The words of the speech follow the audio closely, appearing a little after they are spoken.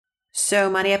So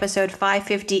Money episode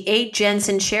 558, Jen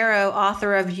Sincero,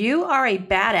 author of You Are a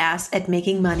Badass at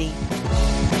Making Money.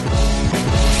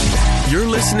 You're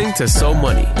listening to So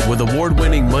Money with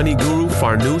award-winning money guru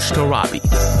Farnoosh Torabi.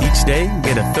 Each day,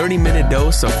 get a 30-minute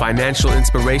dose of financial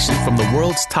inspiration from the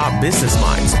world's top business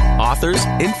minds, authors,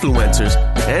 influencers,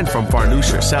 and from Farnoosh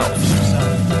herself.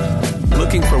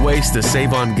 Looking for ways to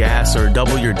save on gas or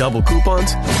double your double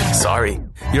coupons? Sorry,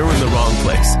 you're in the wrong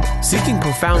place. Seeking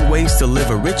profound ways to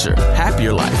live a richer,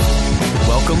 happier life.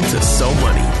 Welcome to So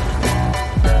Money.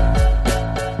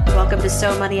 Welcome to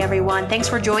So Money, everyone. Thanks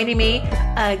for joining me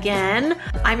again.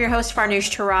 I'm your host,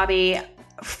 Farnoosh Torabi.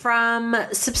 From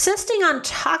subsisting on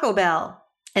Taco Bell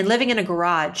and living in a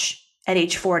garage at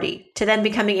age 40 to then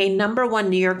becoming a #1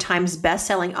 New York Times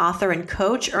bestselling author and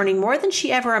coach, earning more than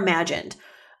she ever imagined.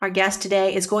 Our guest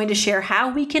today is going to share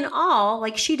how we can all,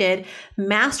 like she did,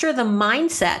 master the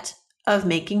mindset of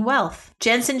making wealth.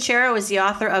 Jen Sincero is the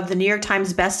author of the New York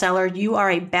Times bestseller, You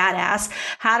Are a Badass,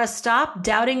 How to Stop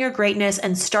Doubting Your Greatness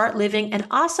and Start Living an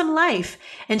Awesome Life.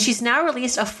 And she's now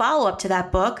released a follow-up to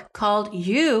that book called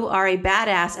You Are a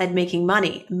Badass at Making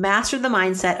Money, Master the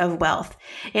Mindset of Wealth.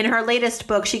 In her latest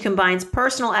book, she combines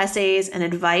personal essays and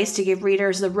advice to give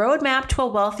readers the roadmap to a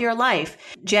wealthier life.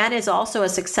 Jen is also a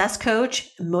success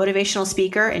coach, motivational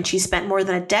speaker, and she spent more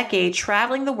than a decade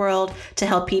traveling the world to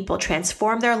help people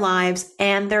transform their lives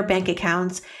and their bank accounts.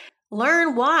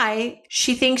 Learn why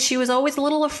she thinks she was always a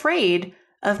little afraid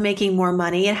of making more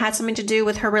money. It had something to do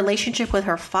with her relationship with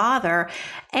her father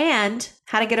and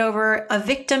how to get over a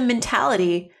victim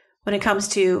mentality when it comes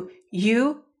to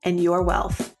you and your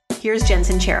wealth. Here's Jen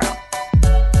Sincero.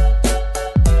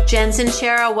 Jen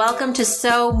Sincero, welcome to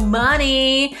So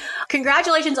Money.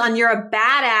 Congratulations on You're a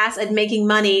Badass at Making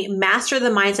Money, Master the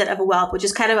Mindset of Wealth, which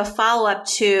is kind of a follow-up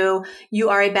to You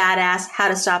Are a Badass, How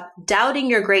to Stop Doubting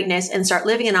Your Greatness and Start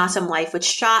Living an Awesome Life, which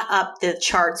shot up the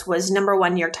charts, was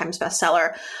 #1 New York Times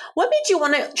bestseller. What made you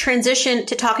want to transition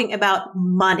to talking about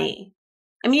money?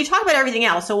 I mean, you talk about everything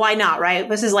else, so why not, right?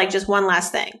 This is like just one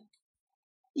last thing.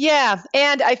 Yeah.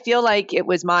 And I feel like it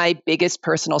was my biggest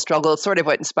personal struggle. It's sort of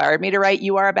what inspired me to write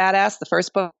You Are a Badass, the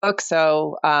first book.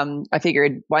 So I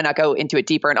figured, why not go into it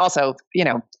deeper? And also,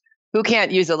 who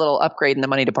can't use a little upgrade in the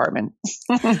money department?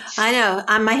 I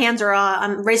know. My hands are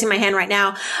I'm raising my hand right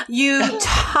now. You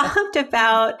talked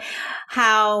about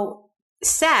how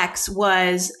sex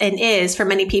was and is for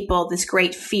many people this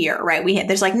great fear, right?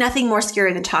 There's like nothing more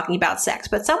scary than talking about sex,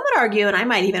 but some would argue, and I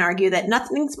might even argue, that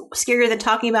nothing's scarier than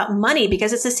talking about money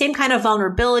because it's the same kind of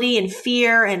vulnerability and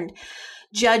fear and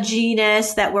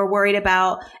judginess that we're worried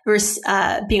about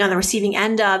being on the receiving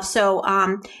end of. So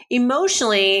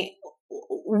emotionally,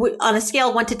 on a scale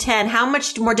of 1 to 10, how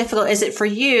much more difficult is it for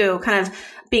you kind of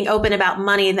being open about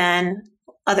money than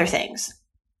other things?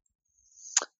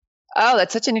 Oh,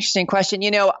 that's such an interesting question.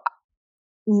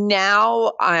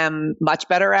 Now I'm much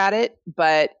better at it,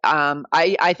 but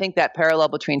I think that parallel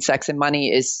between sex and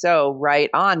money is so right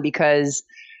on because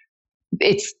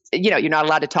it's, you're not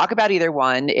allowed to talk about either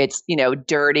one. It's,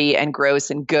 dirty and gross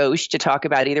and gauche to talk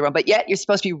about either one, but yet you're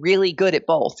supposed to be really good at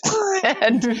both.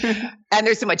 and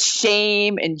there's so much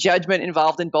shame and judgment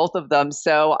involved in both of them.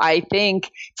 So I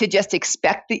think to just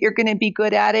expect that you're going to be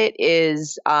good at it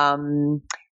is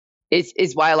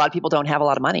why a lot of people don't have a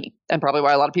lot of money and probably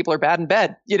why a lot of people are bad in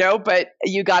bed, but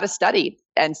you got to study.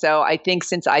 And so I think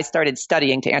since I started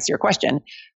studying, to answer your question,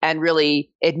 and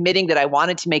really admitting that I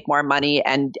wanted to make more money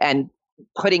and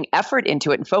putting effort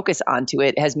into it and focus onto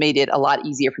it has made it a lot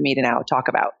easier for me to now talk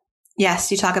about. Yes,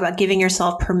 you talk about giving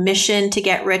yourself permission to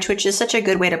get rich, which is such a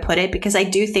good way to put it, because I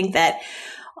think that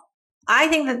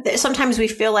sometimes we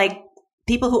feel like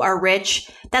people who are rich,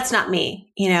 that's not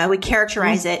me. We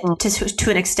characterize it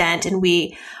to an extent, and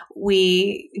we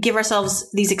give ourselves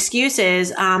these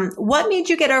excuses. What made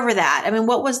you get over that? I mean,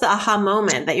 what was the aha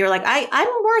moment that you're like, I'm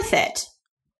worth it?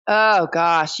 Oh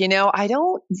gosh, I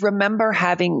don't remember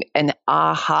having an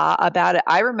aha about it.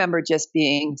 I remember just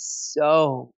being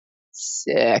so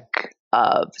sick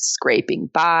of scraping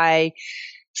by,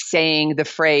 saying the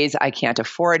phrase, I can't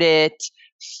afford it,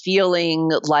 feeling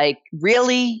like,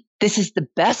 really? This is the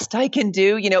best I can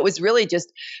do. It was really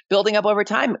just building up over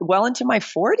time, well into my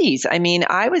 40s. I mean,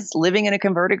 I was living in a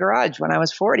converted garage when I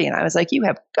was 40, and I was like, you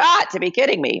have got to be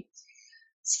kidding me.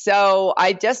 So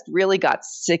I just really got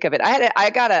sick of it. I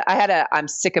had a I'm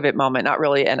sick of it moment, not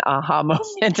really an aha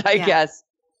moment, I guess.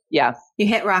 Yeah. You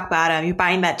hit rock bottom. You're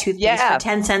buying that toothpaste for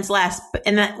 10 cents less,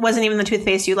 and that wasn't even the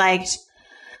toothpaste you liked.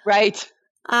 Right.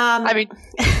 I mean,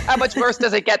 how much worse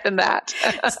does it get than that?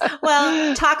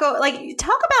 Well, talk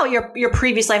about your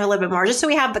previous life a little bit more, just so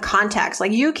we have the context.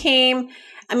 Like, you came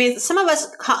I mean, some of us,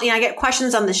 I get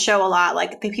questions on the show a lot.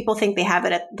 Like people think they have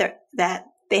it that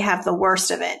they have the worst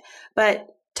of it, but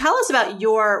tell us about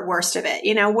your worst of it.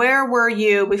 Where were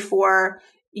you before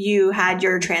you had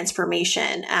your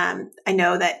transformation? I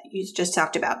know that you just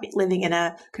talked about living in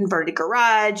a converted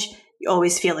garage,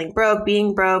 always feeling broke,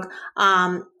 being broke.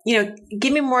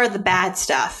 Give me more of the bad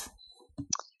stuff.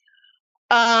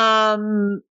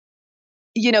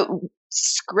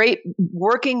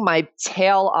 Working my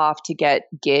tail off to get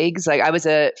gigs. Like I was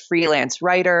a freelance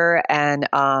writer, and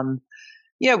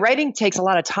writing takes a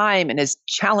lot of time and is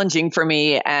challenging for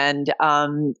me. And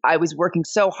I was working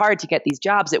so hard to get these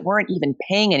jobs that weren't even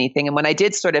paying anything. And when I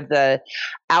did sort of the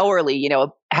hourly,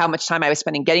 how much time I was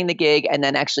spending getting the gig and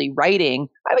then actually writing,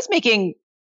 I was making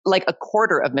like a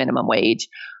quarter of minimum wage.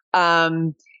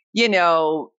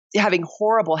 Having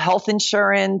horrible health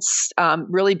insurance,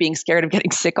 really being scared of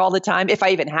getting sick all the time. If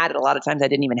I even had it, a lot of times I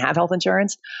didn't even have health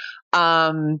insurance.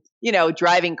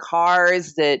 Driving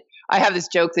cars that I have this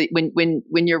joke that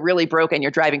when you're really broke and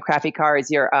you're driving crappy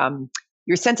cars, your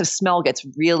sense of smell gets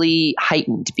really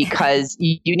heightened because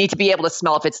you need to be able to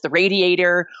smell if it's the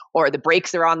radiator or the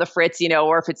brakes are on the fritz,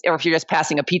 or if you're just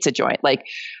passing a pizza joint.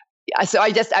 So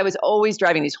I was always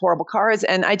driving these horrible cars,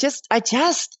 and I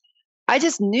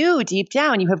just knew deep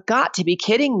down, you have got to be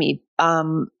kidding me.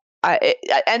 And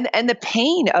the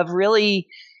pain of really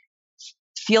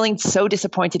feeling so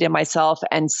disappointed in myself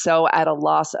and so at a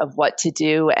loss of what to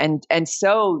do, and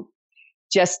so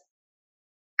just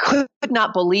could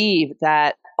not believe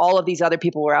that all of these other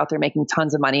people were out there making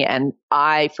tons of money, and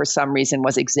I, for some reason,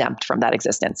 was exempt from that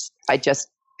existence. I just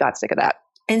got sick of that.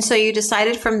 And so you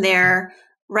decided from there,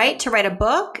 right, to write a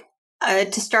book,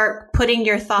 to start putting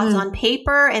your thoughts on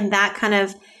paper, and that kind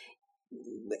of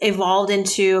evolved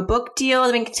into a book deal.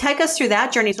 I mean, take us through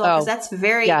that journey as well, because that's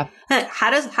very. Yeah. How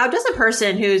does a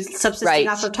person who's subsisting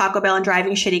off of Taco Bell and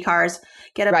driving shitty cars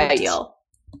get a book deal?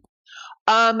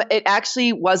 It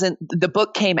actually wasn't. The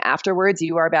book came afterwards.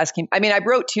 You Are Badass came. I mean, I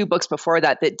wrote 2 books before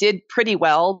that did pretty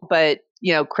well, but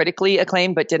critically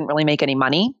acclaimed, but didn't really make any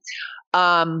money.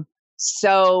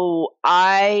 So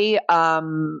I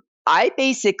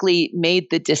basically made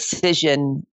the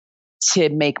decision to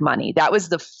make money. That was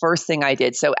the first thing I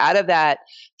did. So out of that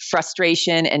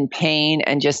frustration and pain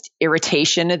and just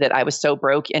irritation that I was so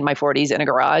broke in my 40s in a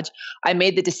garage, I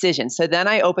made the decision. So then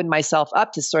I opened myself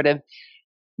up to sort of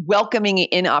welcoming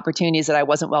in opportunities that I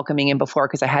wasn't welcoming in before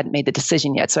because I hadn't made the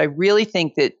decision yet. So I really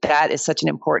think that is such an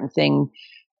important thing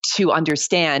to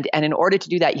understand. And in order to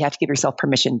do that, you have to give yourself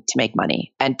permission to make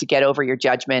money and to get over your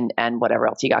judgment and whatever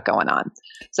else you got going on.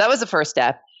 So that was the first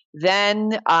step.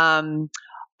 Then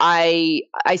I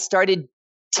started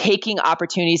taking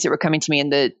opportunities that were coming to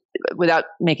me. Without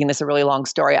making this a really long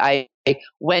story, I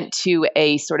went to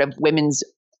a sort of women's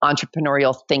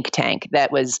entrepreneurial think tank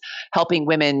that was helping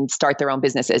women start their own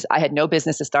businesses. I had no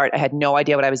business to start. I had no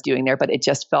idea what I was doing there, but it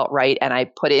just felt right. And I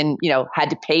put in, had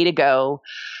to pay to go.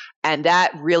 And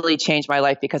that really changed my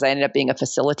life because I ended up being a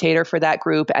facilitator for that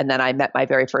group. And then I met my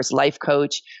very first life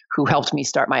coach who helped me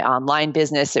start my online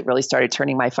business. It really started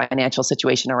turning my financial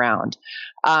situation around.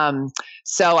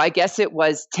 So I guess it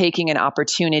was taking an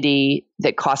opportunity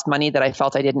that cost money that I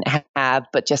felt I didn't have,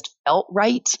 but just felt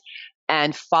right,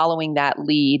 and following that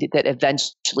lead that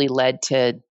eventually led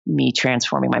to me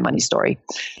transforming my money story.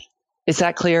 Is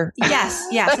that clear? Yes,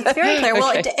 it's very clear.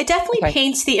 Well, okay. it definitely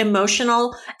paints the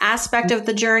emotional aspect of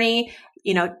the journey,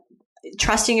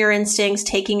 trusting your instincts,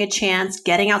 taking a chance,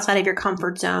 getting outside of your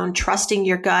comfort zone, trusting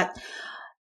your gut.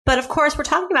 But of course, we're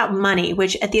talking about money,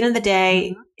 which at the end of the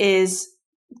day is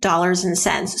dollars and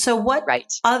cents. So what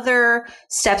other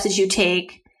steps did you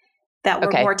take that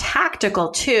were more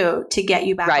tactical too to get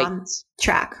you back on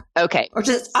track? Okay. Or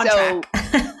just on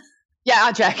track? Yeah,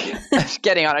 on track.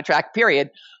 Getting on a track, period.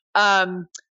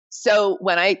 So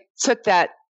when I took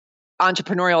that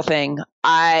entrepreneurial thing,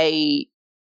 I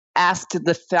asked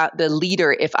the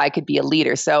leader if I could be a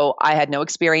leader. So I had no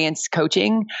experience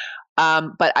coaching,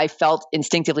 but I felt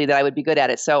instinctively that I would be good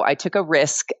at it. So I took a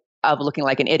risk of looking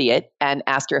like an idiot and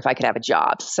asked her if I could have a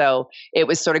job. So it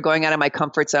was sort of going out of my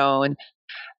comfort zone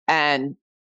and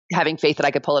having faith that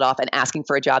I could pull it off and asking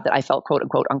for a job that I felt quote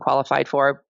unquote unqualified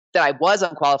for, that I was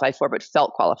unqualified for, but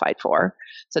felt qualified for.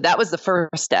 So that was the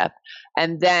first step.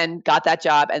 And then got that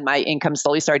job and my income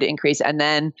slowly started to increase. And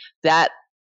then that,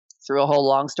 through a whole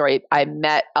long story, I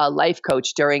met a life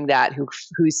coach during that who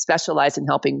specialized in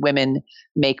helping women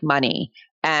make money.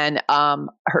 And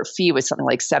her fee was something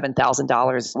like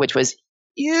 $7,000, which was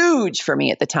huge for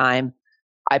me at the time.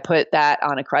 I put that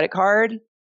on a credit card.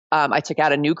 I took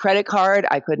out a new credit card.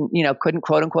 I couldn't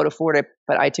quote unquote afford it,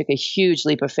 but I took a huge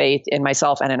leap of faith in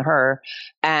myself and in her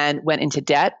and went into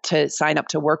debt to sign up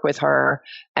to work with her.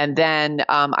 And then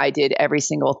I did every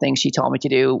single thing she told me to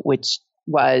do, which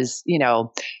was,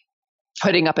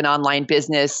 putting up an online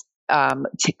business,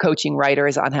 coaching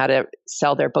writers on how to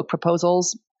sell their book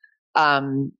proposals.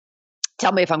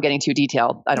 Tell me if I'm getting too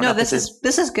detailed. I don't know. This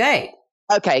is great.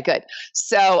 Okay, good.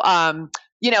 So,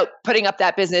 putting up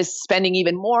that business, spending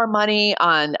even more money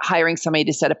on hiring somebody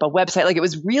to set up a website. Like, it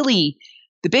was really,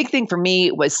 the big thing for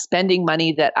me was spending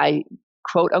money that I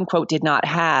quote unquote did not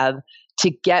have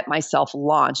to get myself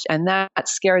launched. And that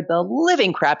scared the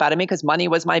living crap out of me because money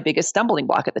was my biggest stumbling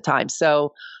block at the time.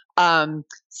 So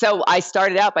I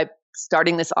started out by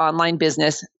starting this online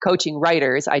business, coaching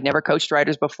writers. I'd never coached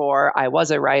writers before. I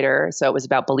was a writer. So it was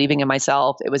about believing in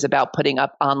myself. It was about putting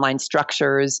up online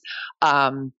structures,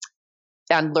 and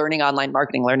learning online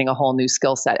marketing, learning a whole new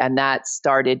skill set. And that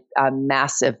started a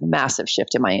massive, massive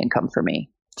shift in my income for me.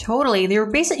 Totally.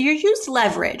 You used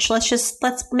leverage. Let's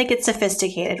make it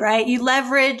sophisticated, right? You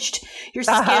leveraged your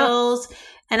skills.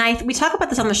 And we talk about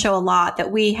this on the show a lot,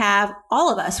 that we have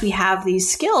these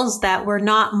skills that we're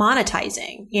not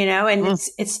monetizing, and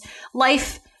it's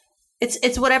life.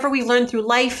 It's whatever we learn through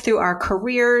life, through our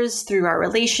careers, through our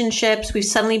relationships. We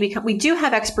do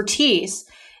have expertise.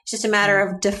 It's just a matter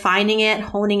of defining it,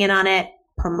 honing in on it,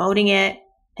 promoting it,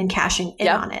 and cashing in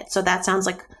on it. So that sounds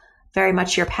like very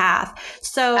much your path.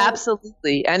 So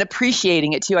absolutely. And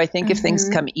appreciating it too. I think if things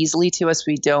come easily to us,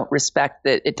 we don't respect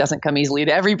that it doesn't come easily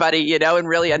to everybody, and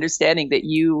really understanding that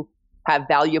you have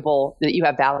value.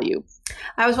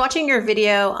 I was watching your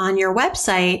video on your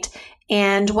website,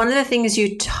 and one of the things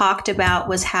you talked about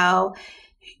was how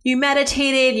you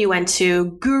meditated, you went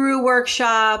to guru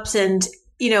workshops, and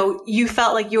you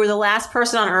felt like you were the last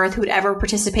person on earth who would ever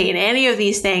participate in any of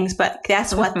these things, but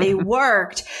guess what? They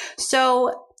worked.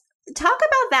 So talk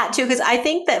about that too, because I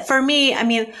think that for me,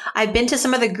 I've been to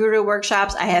some of the guru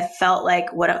workshops. I have felt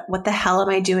like, what the hell am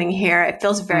I doing here? It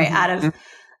feels very I have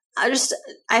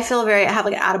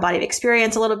like an out of body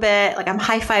experience a little bit. Like I'm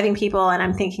high-fiving people and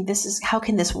I'm thinking, how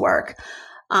can this work?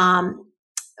 But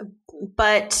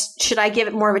should I give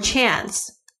it more of a chance?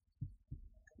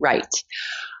 Right.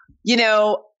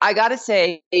 I got to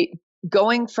say,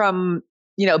 going from,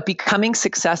 becoming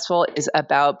successful is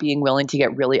about being willing to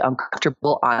get really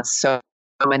uncomfortable on so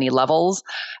many levels.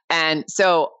 And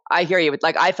so I hear you.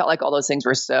 I felt like all those things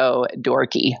were so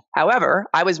dorky. However,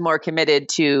 I was more committed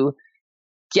to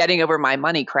getting over my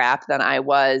money crap than I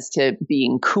was to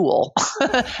being cool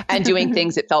and doing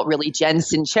things that felt really Jen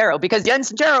Sincero, because Jen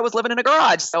Sincero was living in a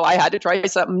garage. So I had to try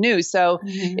something new. So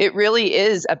it really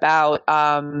is about,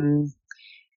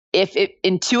 if it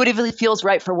intuitively feels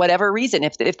right for whatever reason,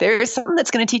 if there's something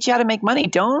that's going to teach you how to make money,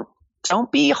 don't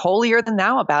be holier than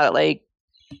thou about it. Like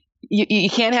you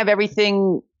can't have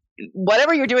everything.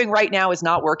 Whatever you're doing right now is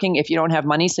not working if you don't have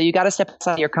money. So you got to step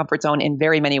outside your comfort zone in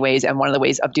very many ways. And one of the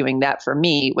ways of doing that for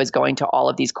me was going to all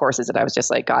of these courses that I was just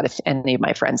like, God, if any of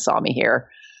my friends saw me here,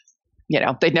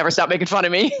 they'd never stop making fun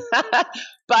of me.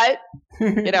 But,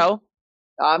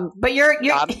 but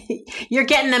you're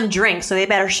getting them drinks, so they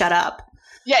better shut up.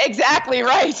 Yeah, exactly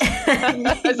right.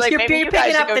 I was like, maybe you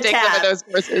guys should go take some of those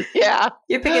courses. Yeah.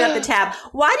 You're picking up the tab.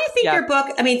 Why do you think your book,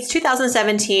 it's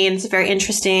 2017. It's a very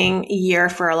interesting year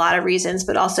for a lot of reasons,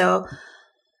 but also,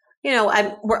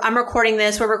 I'm recording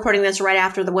this. We're recording this right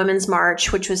after the Women's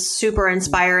March, which was super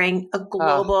inspiring, a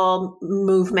global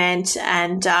movement.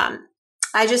 And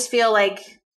I just feel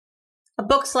like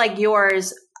books like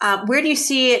yours, where do you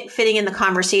see it fitting in the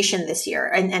conversation this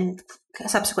year and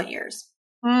subsequent years?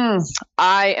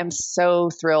 I am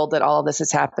so thrilled that all of this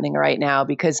is happening right now,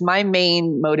 because my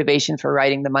main motivation for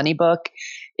writing the money book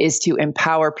is to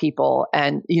empower people.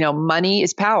 And, money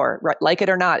is power, right? Like it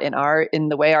or not, in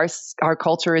the way our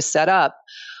culture is set up,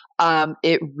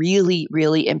 it really,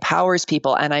 really empowers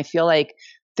people. And I feel like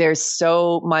there's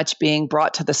so much being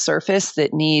brought to the surface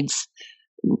that needs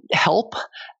help.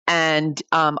 And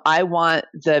I want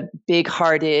the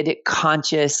big-hearted,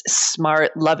 conscious,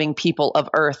 smart, loving people of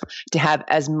Earth to have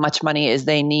as much money as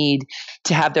they need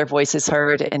to have their voices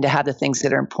heard and to have the things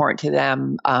that are important to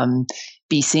them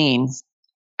be seen.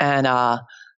 And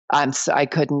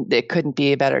it couldn't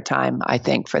be a better time, I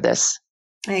think, for this.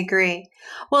 I agree.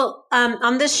 Well,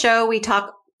 on this show, we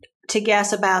talk to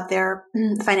guests about their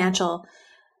financial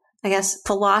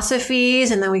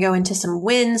philosophies, and then we go into some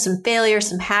wins, some failures,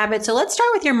 some habits. So let's start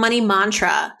with your money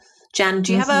mantra. Jen,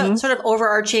 do you have a sort of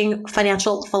overarching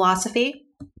financial philosophy?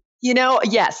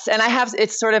 Yes. And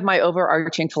it's sort of my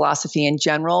overarching philosophy in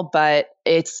general, but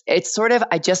it's sort of,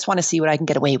 I just want to see what I can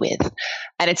get away with.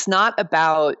 And it's not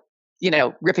about,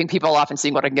 ripping people off and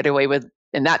seeing what I can get away with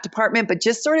in that department, but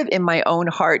just sort of in my own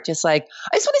heart, just like,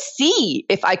 I just want to see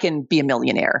if I can be a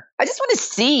millionaire. I just want to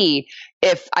see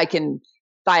if I can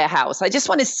buy a house. I just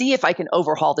want to see if I can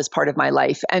overhaul this part of my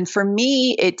life. And for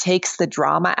me, it takes the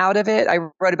drama out of it. I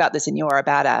wrote about this in You Are a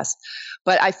Badass,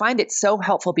 but I find it so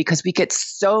helpful because we get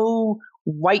so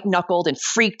white knuckled and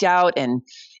freaked out and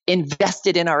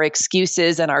invested in our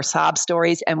excuses and our sob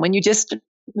stories. And when you just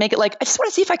make it like, I just want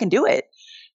to see if I can do it,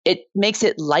 it makes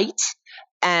it light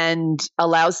and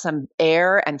allows some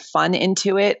air and fun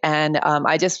into it. And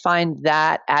I just find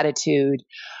that attitude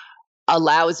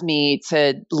allows me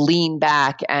to lean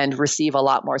back and receive a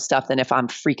lot more stuff than if I'm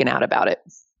freaking out about it.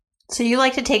 So you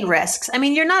like to take risks. I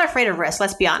mean, you're not afraid of risk.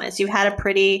 Let's be honest. You've had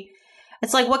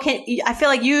it's like, I feel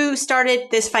like you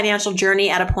started this financial journey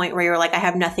at a point where you're like, I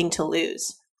have nothing to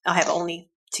lose. I have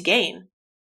only to gain.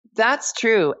 That's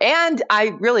true. And I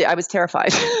was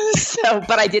terrified.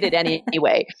 But I did it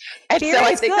anyway. And Fear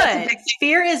is good.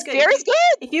 Fear is good. Fear is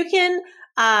good. If you can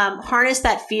harness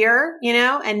that fear,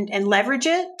 and leverage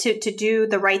it to do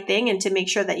the right thing and to make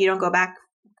sure that you don't go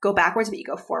backwards, but you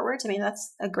go forwards. I mean,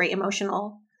 that's a great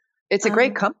emotional. It's a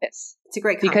great compass. It's a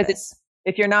great compass. Because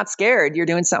if you're not scared, you're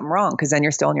doing something wrong because then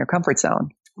you're still in your comfort zone.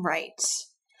 Right.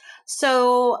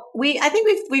 So I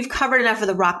think we've covered enough of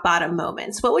the rock bottom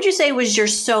moments. What would you say was your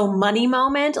so money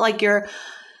moment? Like when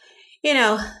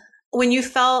you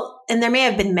felt, and there may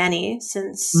have been many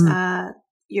since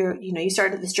you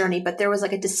started this journey, but there was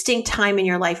like a distinct time in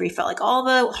your life where you felt like all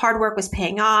the hard work was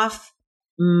paying off.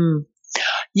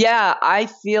 Yeah, I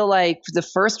feel like the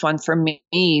first one for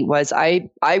me was I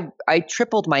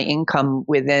tripled my income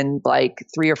within like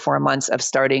 3 or 4 months of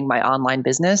starting my online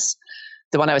business.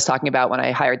 The one I was talking about when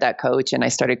I hired that coach and I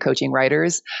started coaching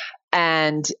writers.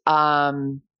 And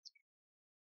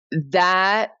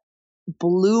that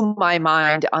blew my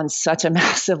mind on such a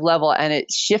massive level. And it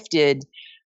shifted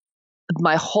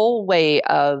my whole way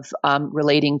of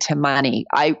relating to money.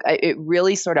 It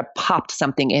really sort of popped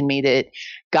something in me that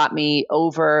got me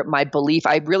over my belief.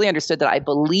 I really understood that I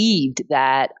believed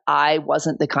that I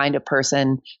wasn't the kind of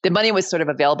person that money was sort of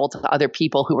available to other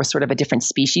people who were sort of a different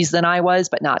species than I was,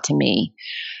 but not to me.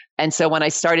 And so when I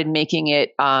started making it,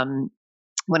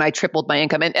 when I tripled my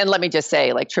income, and let me just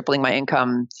say, like tripling my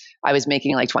income, I was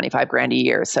making like 25 grand a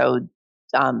year. So,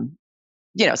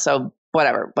 so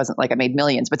whatever, it wasn't like I made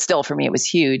millions, but still for me, it was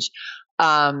huge.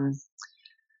 So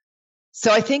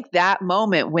I think that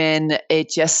moment when it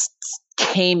just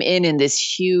came in this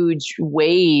huge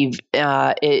wave,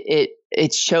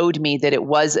 it showed me that it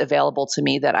was available to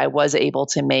me, that I was able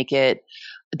to make it,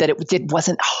 that it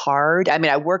wasn't hard. I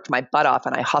mean, I worked my butt off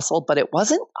and I hustled, but it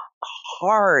wasn't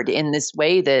hard in this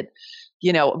way that,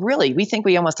 really, we think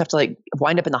we almost have to like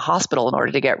wind up in the hospital in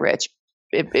order to get rich.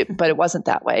 But it wasn't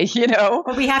that way, Or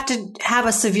we have to have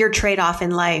a severe trade-off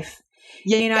in life.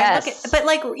 Yes.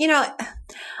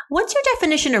 What's your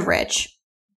definition of rich?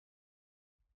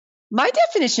 My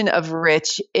definition of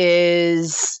rich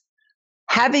is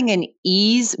having an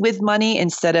ease with money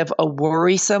instead of a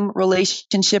worrisome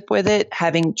relationship with it,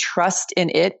 having trust in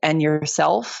it and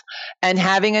yourself, and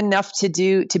having enough to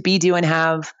do and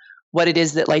have what it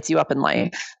is that lights you up in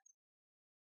life.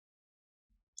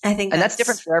 I think that's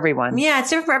different for everyone. Yeah, it's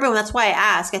different for everyone. That's why I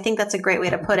ask. I think that's a great way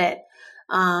to put it.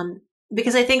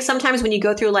 Because I think sometimes when you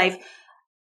go through life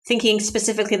thinking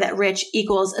specifically that rich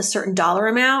equals a certain dollar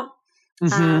amount,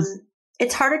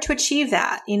 it's harder to achieve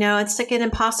that. It's like an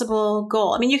impossible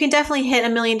goal. I mean, you can definitely hit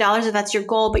 $1 million if that's your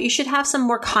goal, but you should have some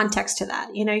more context to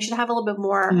that. You should have a little bit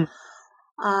more,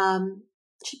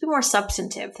 should be more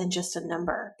substantive than just a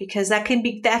number, because that can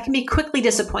be quickly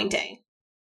disappointing.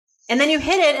 And then you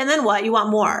hit it, and then what? You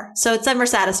want more. So it's never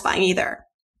satisfying either.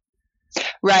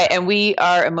 Right. And we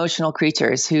are emotional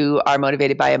creatures who are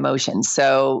motivated by emotions.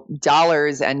 So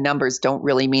dollars and numbers don't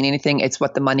really mean anything. It's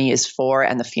what the money is for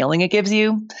and the feeling it gives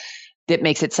you that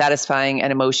makes it satisfying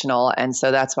and emotional. And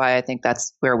so that's why I think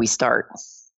that's where we start.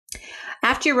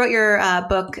 After you wrote your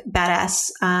book,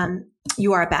 Badass,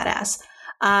 You Are a Badass,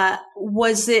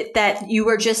 was it that you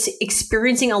were just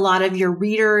experiencing a lot of your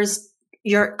readers,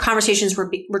 your conversations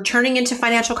were turning into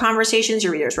financial conversations,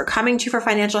 your readers were coming to you for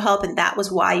financial help, and that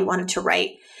was why you wanted to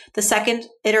write the second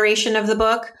iteration of the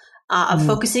book, of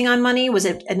focusing on money? Was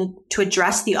it to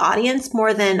address the audience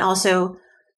more than also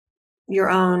your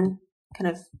own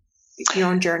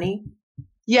journey?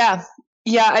 Yeah.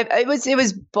 It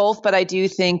was both, but I do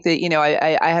think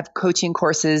that, I have coaching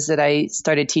courses that I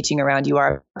started teaching around You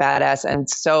Are a Badass, and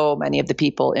so many of the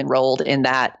people enrolled in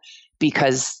that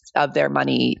because of their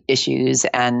money issues.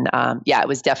 And it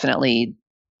was definitely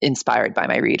inspired by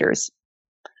my readers.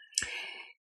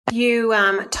 You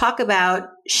talk about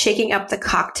shaking up the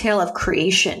cocktail of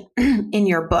creation in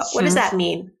your book. What does that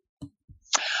mean?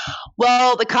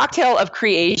 Well, the cocktail of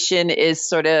creation is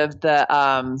sort of the,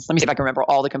 let me see if I can remember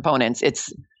all the components.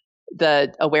 It's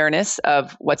the awareness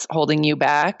of what's holding you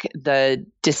back, the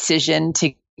decision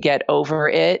to get over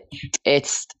it.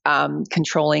 It's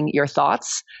controlling your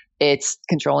thoughts. It's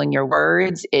controlling your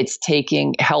words. It's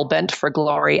taking hellbent for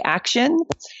glory action.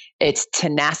 It's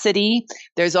tenacity.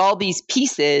 There's all these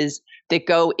pieces that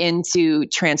go into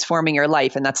transforming your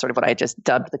life. And that's sort of what I just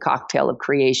dubbed the cocktail of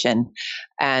creation.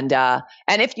 And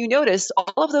if you notice,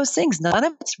 all of those things, none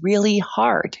of it's really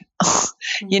hard.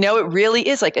 It really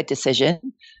is like a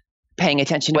decision, paying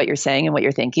attention to what you're saying and what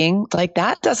you're thinking. Like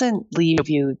that doesn't leave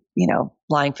you,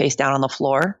 lying face down on the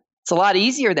floor. It's a lot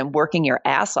easier than working your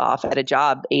ass off at a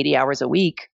job 80 hours a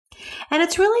week. And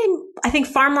it's really, I think,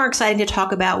 far more exciting to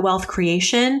talk about wealth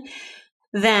creation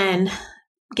than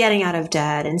getting out of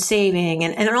debt and saving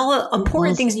and all the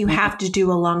important things you have to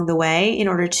do along the way in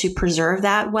order to preserve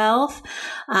that wealth.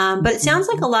 But it sounds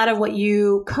like a lot of what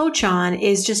you coach on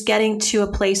is just getting to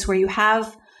a place where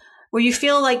you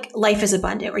feel like life is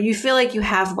abundant, where you feel like you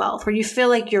have wealth, where you feel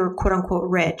like you're quote unquote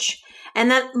rich. And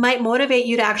that might motivate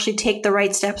you to actually take the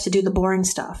right steps to do the boring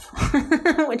stuff,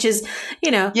 which is,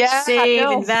 save,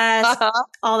 invest,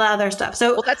 all that other stuff.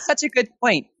 So that's such a good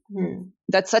point.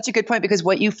 That's such a good point because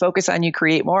what you focus on, you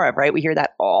create more of, right? We hear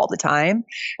that all the time.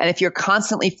 And if you're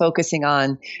constantly focusing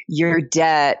on your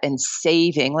debt and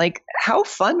saving, like how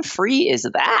fun free is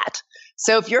that?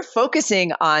 So if you're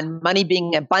focusing on money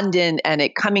being abundant and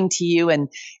it coming to you and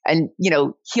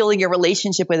healing your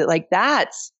relationship with it, like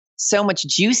that's so much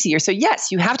juicier. So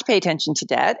yes, you have to pay attention to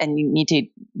debt and you need to,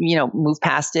 move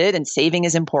past it, and saving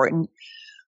is important.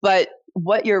 But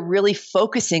what you're really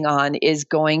focusing on is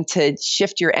going to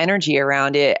shift your energy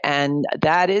around it. And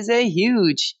that is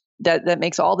that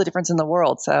makes all the difference in the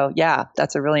world. So yeah,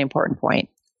 that's a really important point.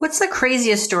 What's the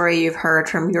craziest story you've heard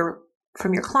from your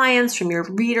clients, from your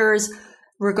readers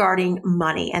regarding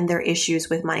money and their issues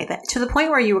with money, that to the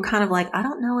point where you were kind of like, I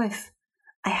don't know if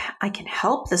I can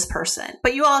help this person,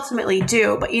 but you ultimately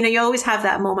do. But you always have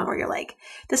that moment where you're like,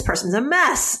 this person's a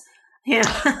mess. Yeah.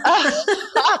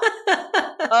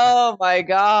 Oh my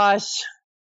gosh.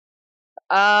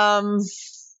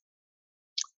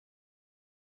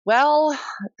 Well,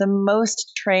 the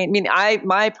most trained,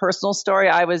 my personal story,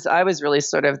 I was really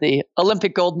sort of the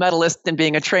Olympic gold medalist in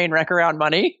being a train wreck around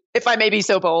money, if I may be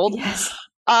so bold. Yes.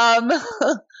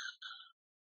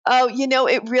 Oh,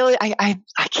 it really, I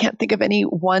can't think of any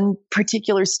one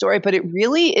particular story, but it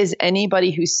really is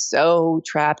anybody who's so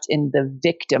trapped in the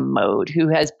victim mode, who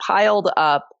has piled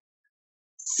up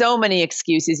so many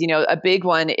excuses. A big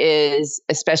one is,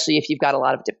 especially if you've got a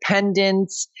lot of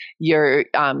dependents, you're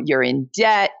in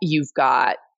debt, you've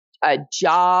got a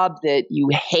job that you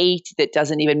hate that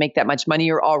doesn't even make that much money.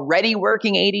 You're already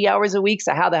working 80 hours a week.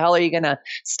 So how the hell are you going to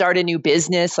start a new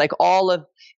business? Like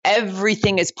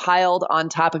everything is piled on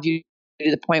top of you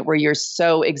to the point where you're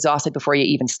so exhausted before you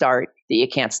even start that you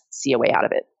can't see a way out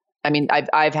of it.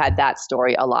 I've had that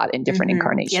story a lot in different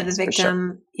incarnations. Yeah, the victim.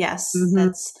 Sure. Yes.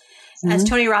 That's, as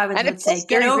Tony Robbins would say,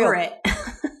 get over it.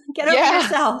 Get over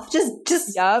yourself.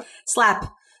 Just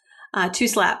slap. To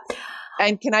slap.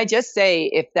 And can I just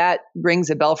say, if that rings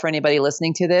a bell for anybody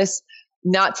listening to this,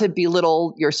 not to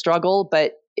belittle your struggle,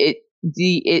 but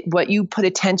what you put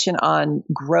attention on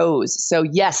grows. So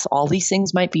yes, all these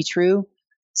things might be true.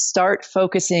 Start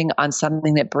focusing on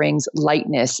something that brings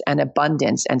lightness and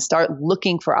abundance, and start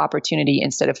looking for opportunity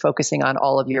instead of focusing on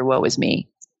all of your woe is me.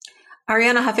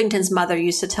 Arianna Huffington's mother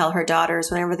used to tell her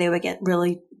daughters whenever they would get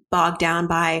really bogged down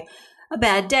by a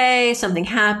bad day, something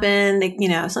happened,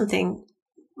 something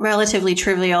relatively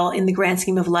trivial in the grand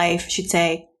scheme of life, she'd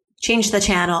say, change the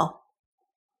channel.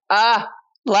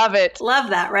 Love it. Love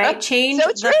that, right? Change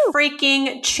the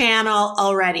freaking channel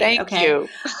already. Thank you.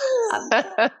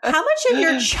 How much of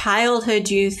your childhood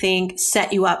do you think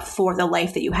set you up for the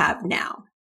life that you have now?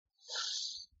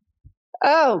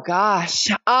 Oh, gosh.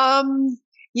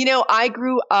 I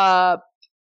grew up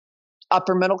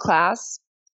upper middle class,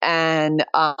 and,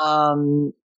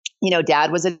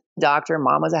 dad was a doctor,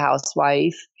 mom was a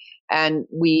housewife, and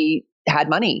we had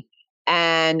money.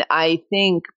 And I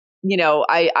think,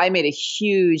 I made a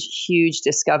huge, huge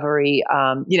discovery,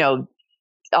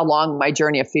 along my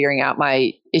journey of figuring out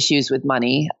my issues with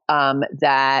money,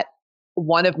 that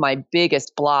one of my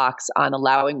biggest blocks on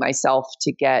allowing myself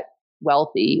to get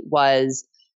wealthy was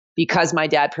because my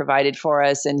dad provided for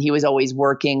us and he was always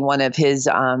working. One of his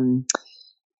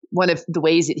one of the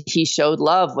ways that he showed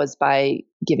love was by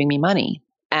giving me money.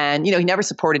 And, he never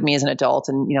supported me as an adult.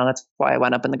 And, that's why I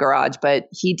went up in the garage. But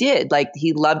he did. Like,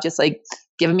 he loved just like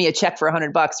giving me a check for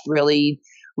 $100 really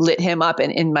lit him up.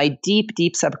 And in my deep,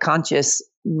 deep subconscious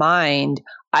mind,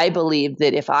 I believed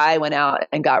that if I went out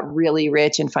and got really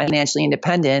rich and financially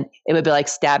independent, it would be like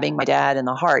stabbing my dad in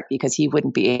the heart because he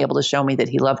wouldn't be able to show me that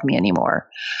he loved me anymore.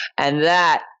 And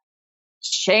that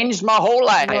changed my whole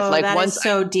life. Whoa, like that once is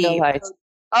so deep.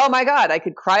 Oh my God, I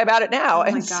could cry about it now. Oh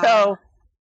and so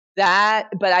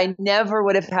but I never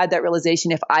would have had that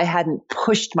realization if I hadn't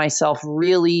pushed myself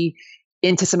really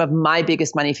into some of my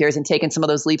biggest money fears and taken some of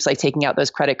those leaps, like taking out those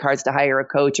credit cards to hire a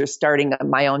coach or starting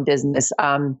my own business.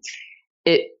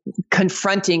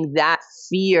 Confronting that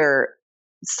fear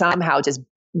somehow just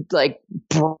like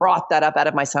brought that up out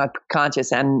of my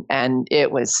subconscious. And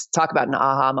it was, talk about an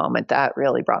aha moment, that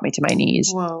really brought me to my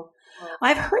knees. Whoa.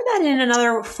 I've heard that in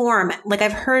another form. Like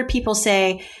I've heard people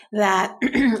say that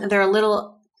they're a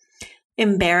little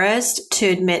embarrassed to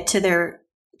admit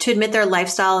their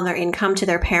lifestyle and their income to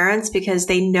their parents because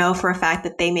they know for a fact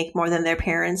that they make more than their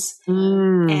parents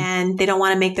and they don't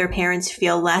want to make their parents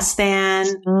feel less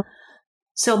than.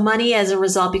 So money as a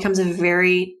result becomes a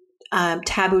very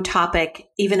taboo topic,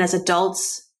 even as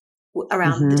adults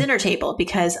around the dinner table,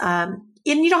 because and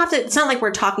you don't have to, it's not like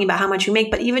we're talking about how much we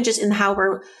make, but even just in how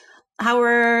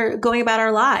we're going about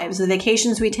our lives, the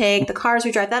vacations we take, the cars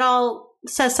we drive, that all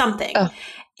says something.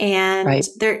 And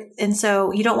and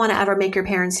so you don't want to ever make your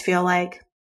parents feel like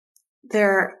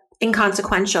they're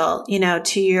inconsequential,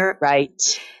 to your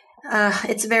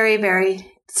it's very,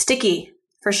 very sticky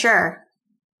for sure.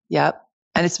 Yep.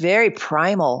 And it's very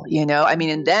primal,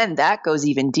 and then that goes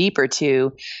even deeper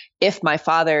to, if my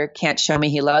father can't show me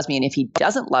he loves me, and if he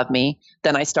doesn't love me,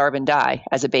 then I starve and die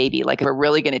as a baby. Like, if we're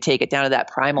really going to take it down to that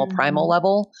primal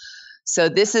level. So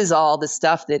this is all the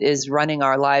stuff that is running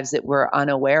our lives that we're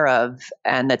unaware of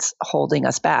and that's holding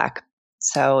us back.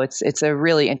 So it's a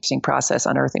really interesting process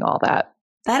unearthing all that.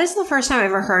 That is the first time I've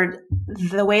ever heard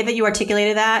the way that you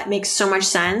articulated that. It makes so much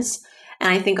sense. And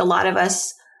I think a lot of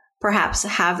us perhaps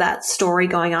have that story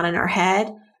going on in our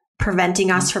head,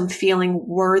 preventing us from feeling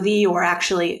worthy or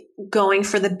actually going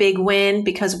for the big win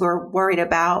because we're worried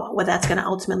about what that's going to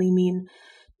ultimately mean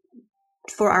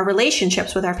for our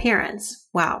relationships with our parents.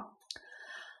 Wow.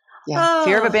 Yeah.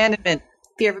 Fear of abandonment.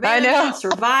 I know.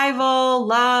 Survival,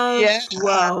 love. Yeah.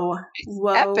 Whoa.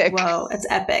 Epic. Whoa. It's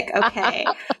epic. Okay.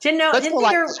 Didn't realize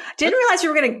we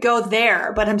were going to go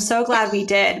there, but I'm so glad we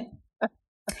did.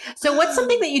 So what's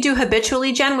something that you do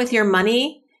habitually, Jen, with your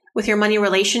money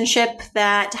relationship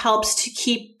that helps to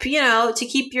keep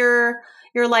your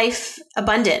life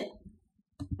abundant?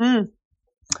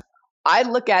 I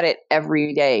look at it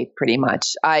every day, pretty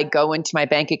much. I go into my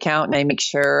bank account and I make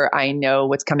sure I know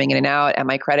what's coming in and out, and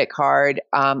my credit card.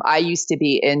 I used to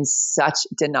be in such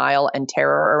denial and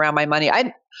terror around my money.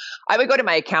 I would go to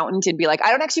my accountant and be like, I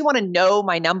don't actually want to know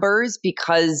my numbers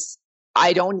because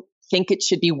I don't think it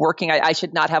should be working. I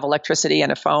should not have electricity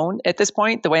and a phone at this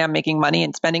point, the way I'm making money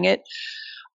and spending it.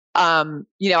 I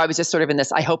was just sort of in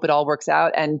this, I hope it all works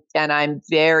out. And I'm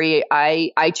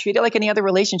I treat it like any other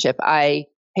relationship. I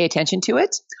pay attention to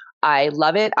it. I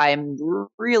love it. I'm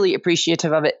really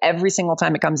appreciative of it every single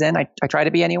time it comes in. I try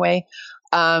to be anyway.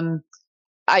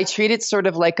 I treat it sort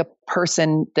of like a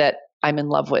person that I'm in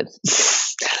love with.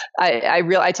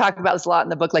 I talk about this a lot in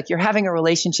the book, like you're having a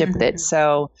relationship with it.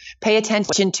 So pay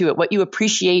attention to it. What you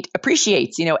appreciates,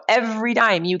 every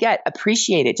dime you get,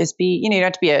 appreciate it. Just be, you don't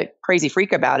have to be a crazy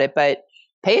freak about it, but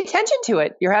pay attention to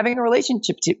it. You're having a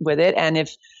relationship with it. And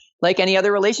if, like any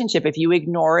other relationship, if you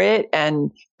ignore it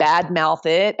and badmouth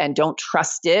it and don't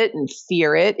trust it and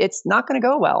fear it, it's not going to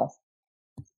go well.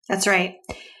 That's right.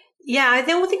 Yeah, I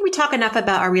don't think we talk enough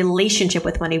about our relationship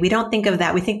with money. We don't think of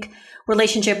that. We think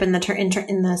relationship in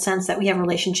the sense that we have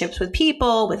relationships with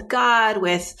people, with God,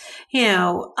 with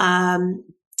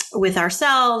with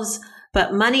ourselves.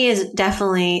 But money is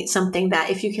definitely something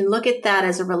that, if you can look at that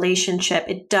as a relationship,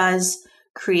 it does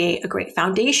create a great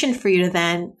foundation for you to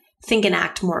then think and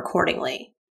act more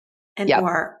accordingly and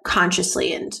more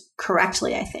consciously and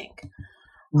correctly, I think.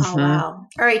 Oh, wow.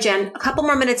 All right, Jen, a couple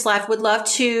more minutes left. Would love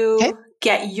to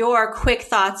get your quick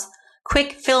thoughts,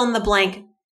 quick fill in the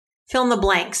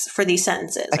blanks for these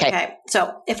sentences. Okay.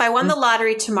 So if I won the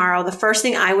lottery tomorrow, the first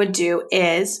thing I would do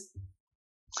is?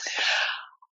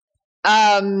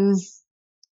 I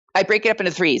break it up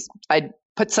into threes. I'd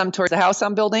put some towards the house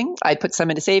I'm building. I'd put some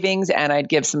into savings, and I'd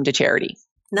give some to charity.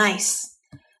 Nice.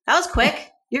 That was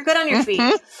quick. You're good on your feet.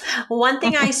 One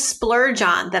thing I splurge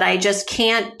on that I just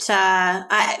can't,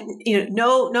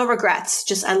 no regrets.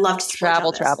 Just, I love to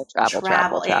travel.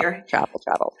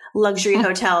 Luxury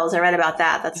hotels. I read about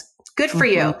that. That's good for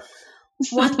you.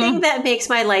 One thing that makes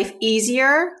my life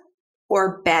easier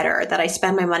or better, that I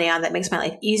spend my money on that makes my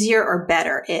life easier or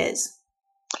better is?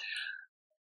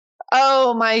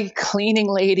 Oh, my cleaning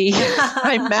lady.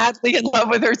 I'm madly in love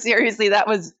with her. Seriously, that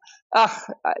was,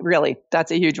 really,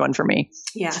 that's a huge one for me.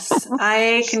 Yes,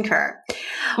 I concur.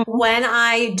 When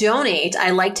I donate, I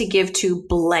like to give to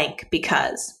blank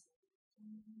because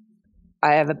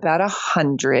I have about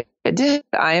 100.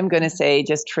 I am going to say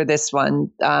just for this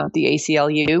one, the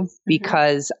ACLU,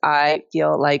 because I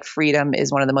feel like freedom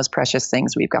is one of the most precious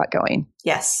things we've got going.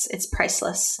 Yes, it's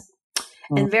priceless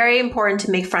and very important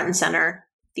to make front and center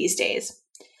these days.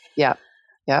 Yeah.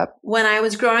 Yep. When I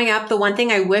was growing up, the one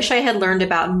thing I wish I had learned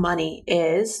about money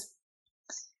is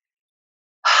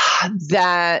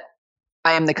that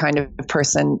I am the kind of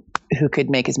person who could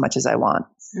make as much as I want.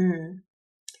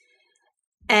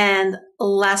 And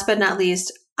last but not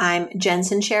least, I'm Jen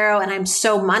Sincero, and I'm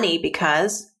so money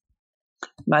because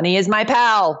money is my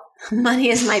pal. Money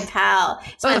is my pal.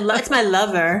 It's my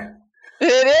lover.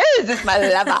 It is. It's my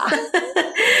lover.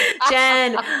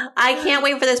 Jen, I can't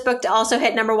wait for this book to also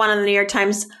hit number 1 on the New York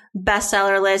Times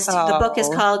bestseller list. The book is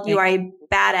called You Are a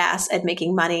Badass at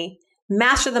Making Money.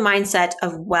 Master the Mindset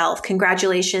of Wealth.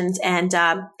 Congratulations. And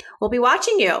we'll be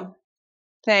watching you.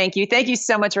 Thank you. Thank you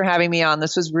so much for having me on.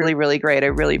 This was really, really great. I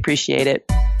really appreciate it.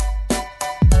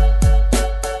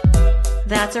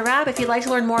 That's a wrap. If you'd like to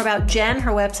learn more about Jen,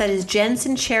 her website is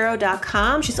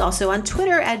jensincero.com. She's also on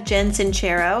Twitter at Jen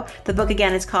Sincero. The book,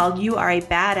 again, is called You Are a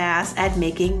Badass at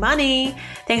Making Money.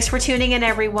 Thanks for tuning in,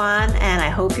 everyone, and I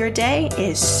hope your day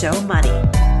is so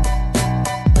money.